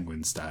 Pokey the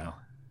Penguin style.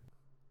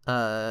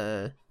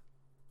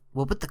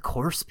 What would the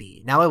course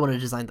be? Now I want to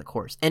design the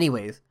course.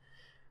 Anyways,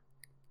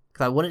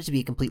 because I want it to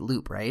be a complete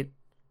loop, right?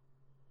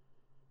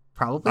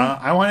 Probably.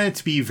 I want it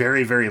to be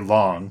very, very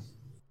long.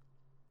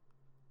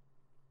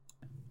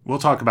 We'll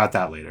talk about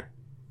that later.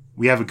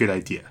 We have a good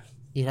idea.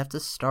 You'd have to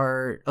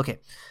start. Okay.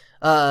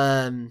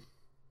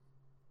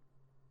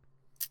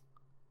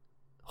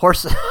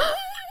 Horse.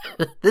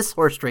 This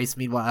horse race,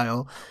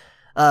 meanwhile,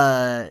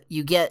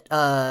 you get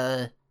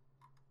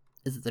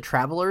is it the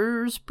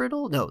Traveler's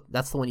Bridle? No,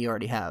 that's the one you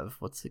already have.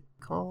 What's it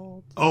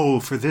called? Oh,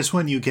 for this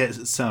one, you get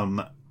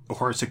some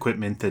horse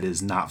equipment that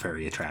is not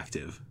very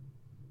attractive.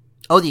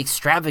 Oh, the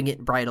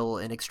Extravagant Bridle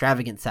and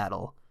Extravagant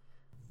Saddle.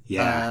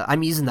 Yeah.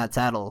 I'm using that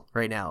saddle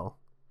right now.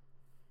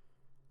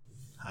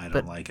 I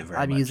don't like it very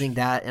much. I'm using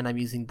that, and I'm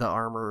using the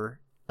armor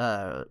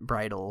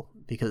bridle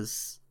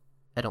because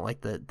I don't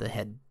like the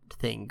head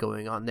thing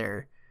going on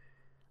there.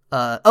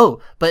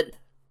 But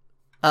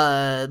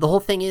the whole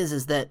thing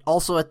is that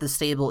also at the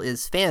stable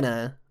is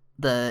Fana,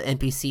 the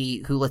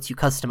NPC who lets you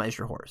customize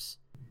your horse.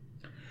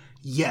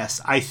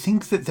 Yes, I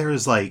think that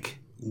there's like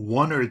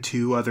one or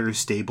two other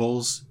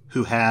stables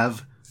who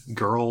have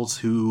girls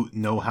who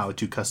know how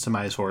to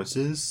customize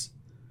horses.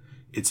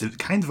 It's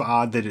kind of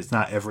odd that it's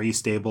not every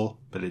stable,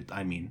 but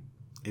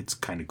it's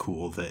kind of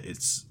cool that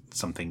it's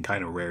something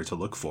kind of rare to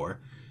look for.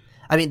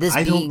 I mean,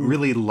 I don't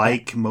really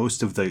like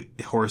most of the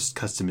horse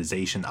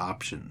customization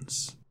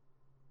options.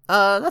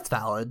 That's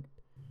valid.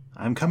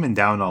 I'm coming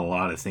down on a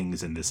lot of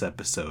things in this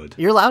episode.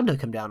 You're allowed to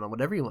come down on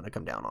whatever you want to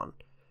come down on.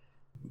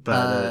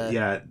 But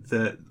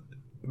the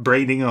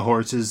braiding a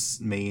horse's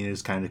mane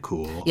is kind of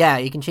cool. Yeah,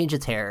 you can change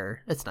its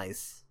hair. It's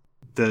nice.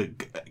 The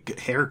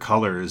hair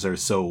colors are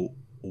so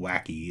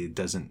wacky. It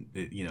doesn't,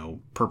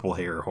 purple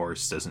hair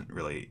horse doesn't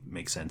really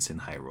make sense in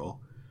Hyrule.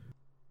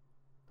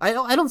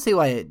 I don't see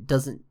why it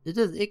doesn't. It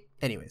does.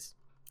 Anyways,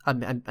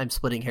 I'm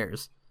splitting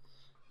hairs.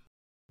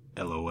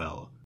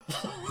 LOL.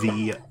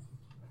 The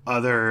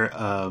other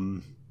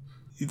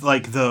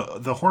like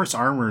the horse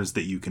armors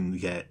that you can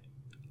get,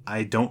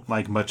 I don't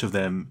like much of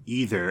them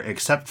either,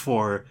 except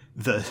for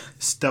the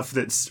stuff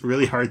that's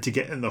really hard to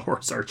get in the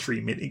horse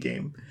archery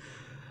minigame.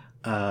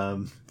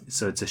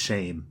 So it's a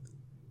shame.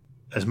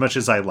 As much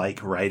as I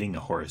like riding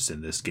a horse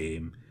in this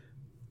game,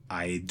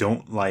 I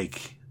don't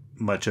like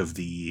much of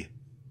the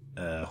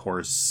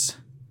horse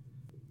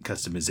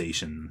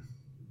customization,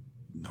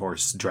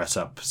 horse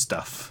dress-up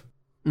stuff.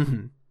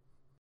 Mm-hmm.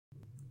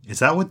 Is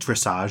that what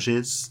dressage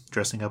is?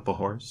 Dressing up a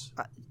horse?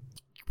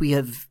 We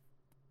have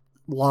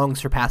long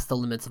surpassed the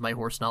limits of my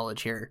horse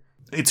knowledge here.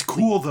 It's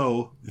cool,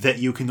 though, that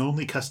you can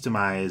only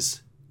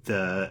customize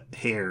the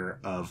hair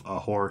of a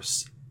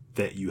horse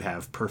that you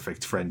have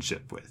perfect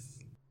friendship with.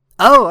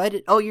 Oh, I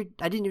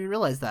didn't even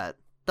realize that.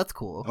 That's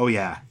cool. Oh,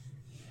 yeah.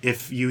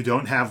 If you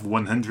don't have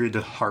 100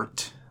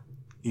 heart,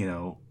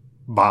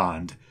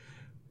 bond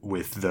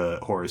with the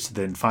horse,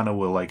 then Fana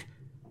will,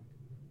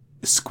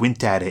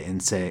 squint at it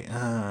and say,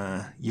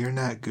 you're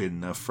not good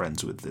enough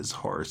friends with this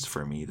horse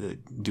for me to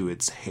do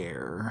its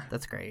hair.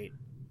 That's great.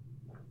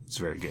 It's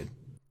very good.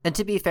 And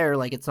to be fair,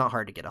 it's not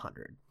hard to get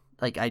 100.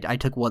 I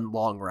took one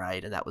long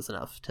ride, and that was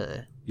enough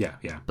to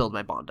build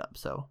my bond up.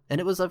 So,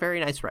 and it was a very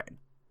nice ride.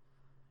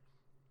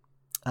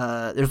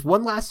 There's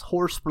one last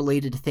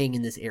horse-related thing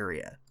in this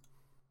area,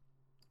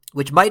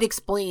 which might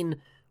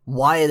explain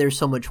why there's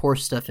so much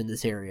horse stuff in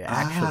this area,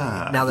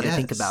 actually, now that I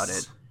think about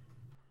it.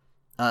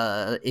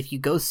 If you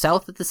go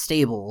south at the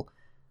stable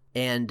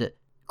and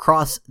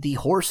cross the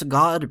Horse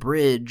God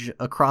Bridge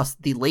across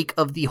the Lake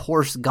of the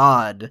Horse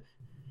God,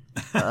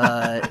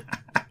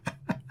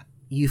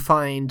 you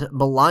find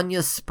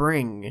Melania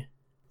Spring,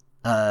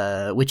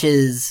 which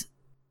is,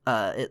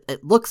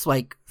 it looks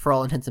like, for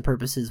all intents and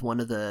purposes, one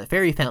of the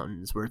fairy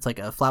fountains where it's like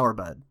a flower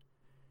bud.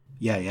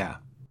 Yeah.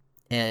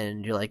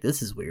 And you're like,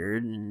 this is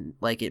weird. And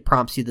it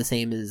prompts you the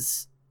same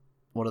as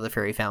one of the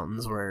fairy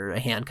fountains where a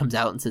hand comes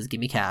out and says, give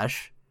me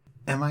cash.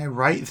 Am I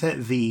right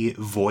that the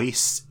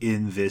voice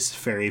in this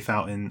fairy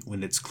fountain,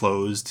 when it's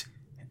closed,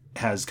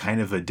 has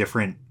kind of a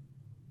different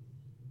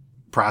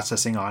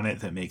processing on it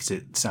that makes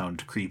it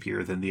sound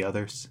creepier than the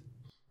others?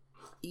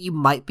 You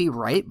might be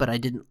right, but I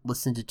didn't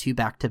listen to two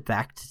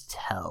back-to-back to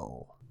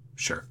tell.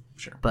 Sure.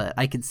 But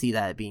I could see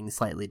that being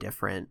slightly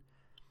different.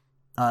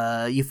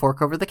 You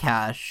fork over the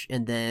cash,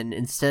 and then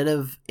instead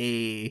of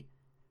a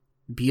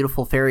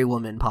beautiful fairy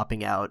woman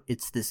popping out,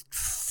 it's this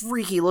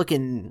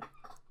freaky-looking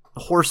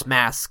horse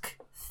mask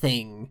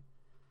thing.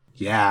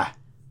 Yeah.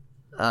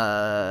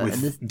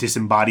 With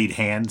disembodied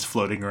hands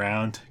floating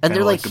around. And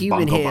they're like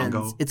human hands.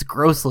 Bongo. It's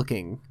gross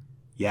looking.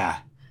 Yeah.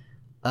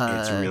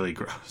 It's really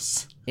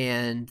gross.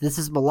 And this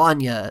is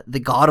Melania, the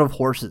god of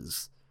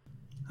horses.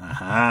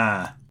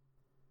 Uh-huh.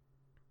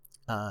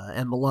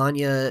 And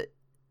Melania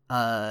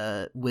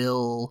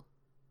will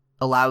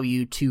allow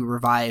you to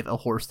revive a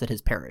horse that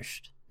has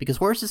perished. Because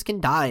horses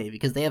can die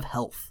because they have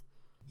health.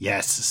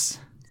 Yes.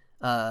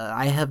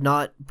 I have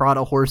not brought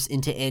a horse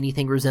into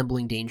anything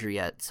resembling danger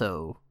yet,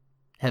 so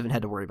haven't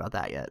had to worry about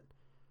that yet.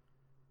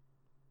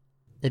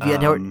 Have you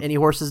had any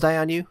horses die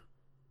on you?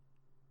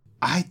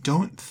 I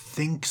don't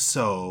think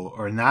so,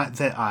 or not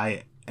that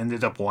I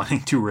ended up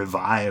wanting to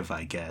revive,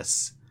 I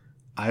guess.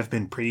 I've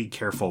been pretty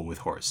careful with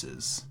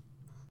horses.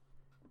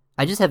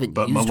 I just haven't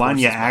used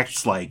Melania horses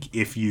acts like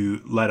if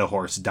you let a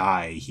horse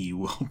die, he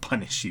will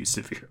punish you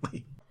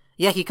severely.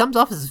 Yeah, he comes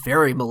off as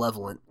very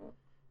malevolent.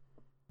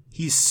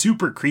 He's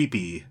super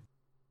creepy.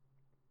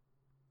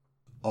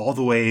 All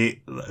the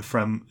way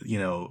from,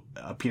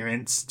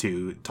 appearance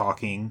to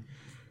talking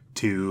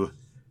to,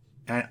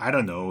 I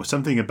don't know,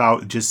 something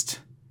about just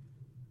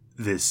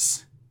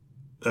this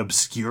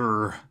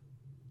obscure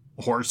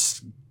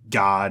horse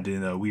god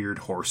in a weird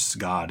horse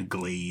god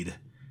glade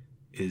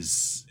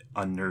is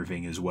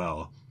unnerving as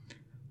well.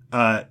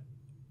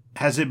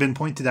 Has it been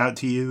pointed out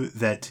to you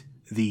that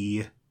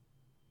the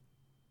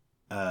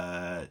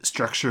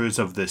structures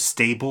of the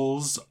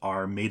stables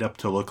are made up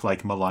to look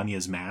like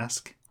Melania's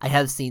mask? I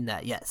have seen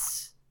that,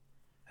 yes.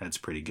 That's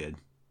pretty good.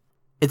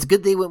 It's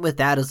good they went with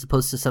that as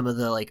opposed to some of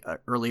the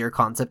earlier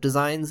concept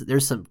designs.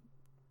 There's some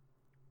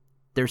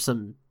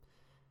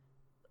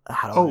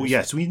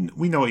yes, we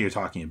know what you're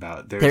talking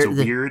about. There's a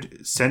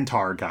weird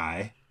centaur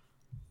guy.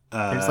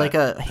 There's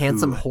a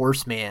handsome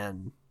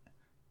horseman.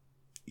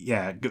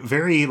 Yeah,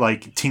 very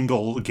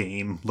Tingle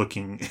game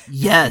looking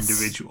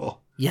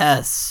individual.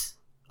 Yes.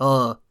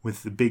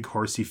 With the big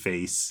horsey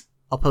face.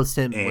 I'll post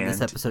him when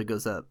this episode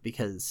goes up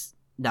because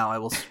now I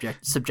will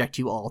subject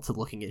you all to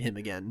looking at him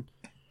again.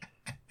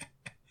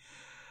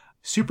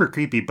 Super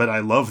creepy, but I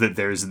love that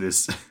there's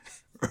this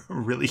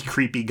really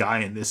creepy guy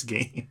in this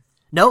game.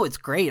 No, it's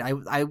great.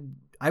 I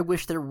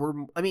wish there were...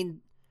 I mean,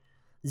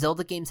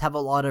 Zelda games have a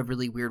lot of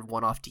really weird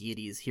one-off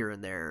deities here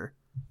and there.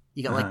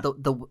 You got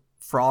the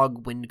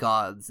frog wind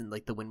gods in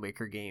the Wind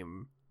Waker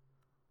game.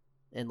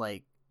 And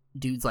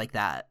dudes like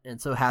that.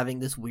 And so having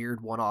this weird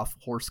one-off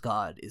horse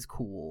god is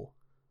cool.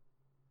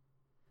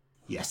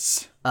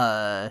 Yes.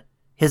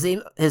 His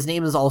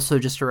name is also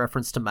just a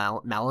reference to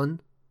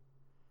Malon.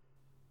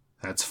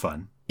 That's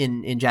fun.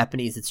 In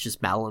Japanese, it's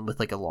just Malon with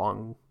a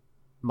long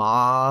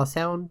ma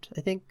sound,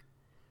 I think.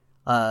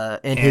 Oh,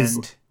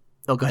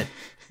 go ahead.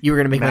 You were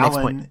going to make Malon, my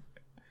next point.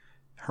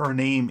 Her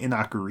name in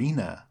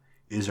Ocarina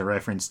is a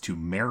reference to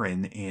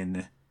Marin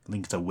in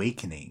Link's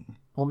Awakening.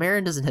 Well,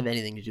 Marin doesn't have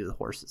anything to do with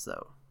horses,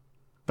 though.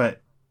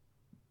 But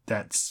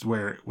that's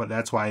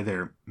why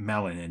they're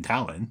Malon and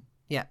Talon.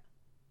 Yeah.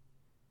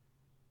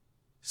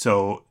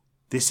 So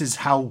this is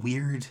how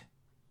weird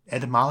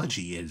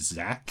etymology is,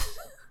 Zach.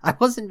 I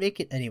wasn't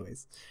making...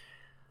 Anyways.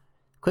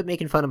 Quit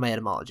making fun of my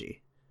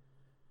etymology.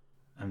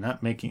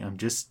 I'm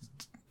just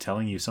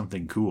telling you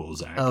something cool,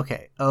 Zach.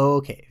 Okay.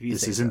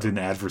 This isn't an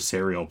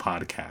adversarial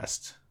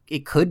podcast.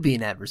 It could be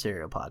an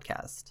adversarial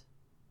podcast.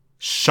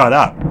 Shut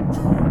up.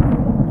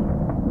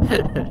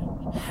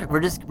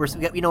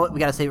 You know what? We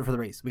gotta save it for the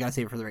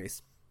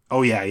race.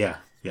 Oh, yeah.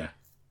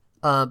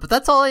 But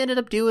that's all I ended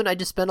up doing. I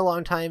just spent a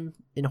long time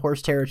in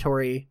horse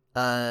territory.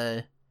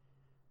 I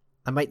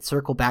might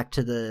circle back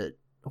to the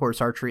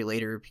horse archery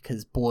later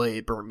because boy,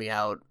 it burned me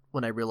out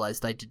when I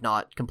realized I did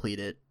not complete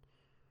it.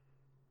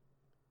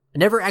 I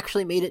never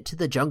actually made it to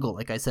the jungle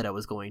like I said I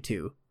was going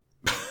to.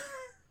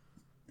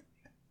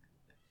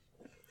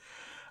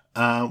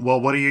 Well,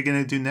 what are you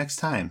going to do next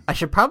time? I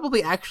should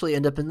probably actually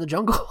end up in the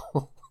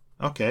jungle.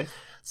 Okay.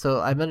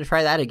 So I'm going to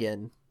try that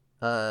again.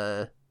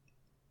 And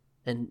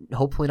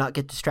hopefully not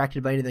get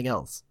distracted by anything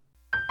else.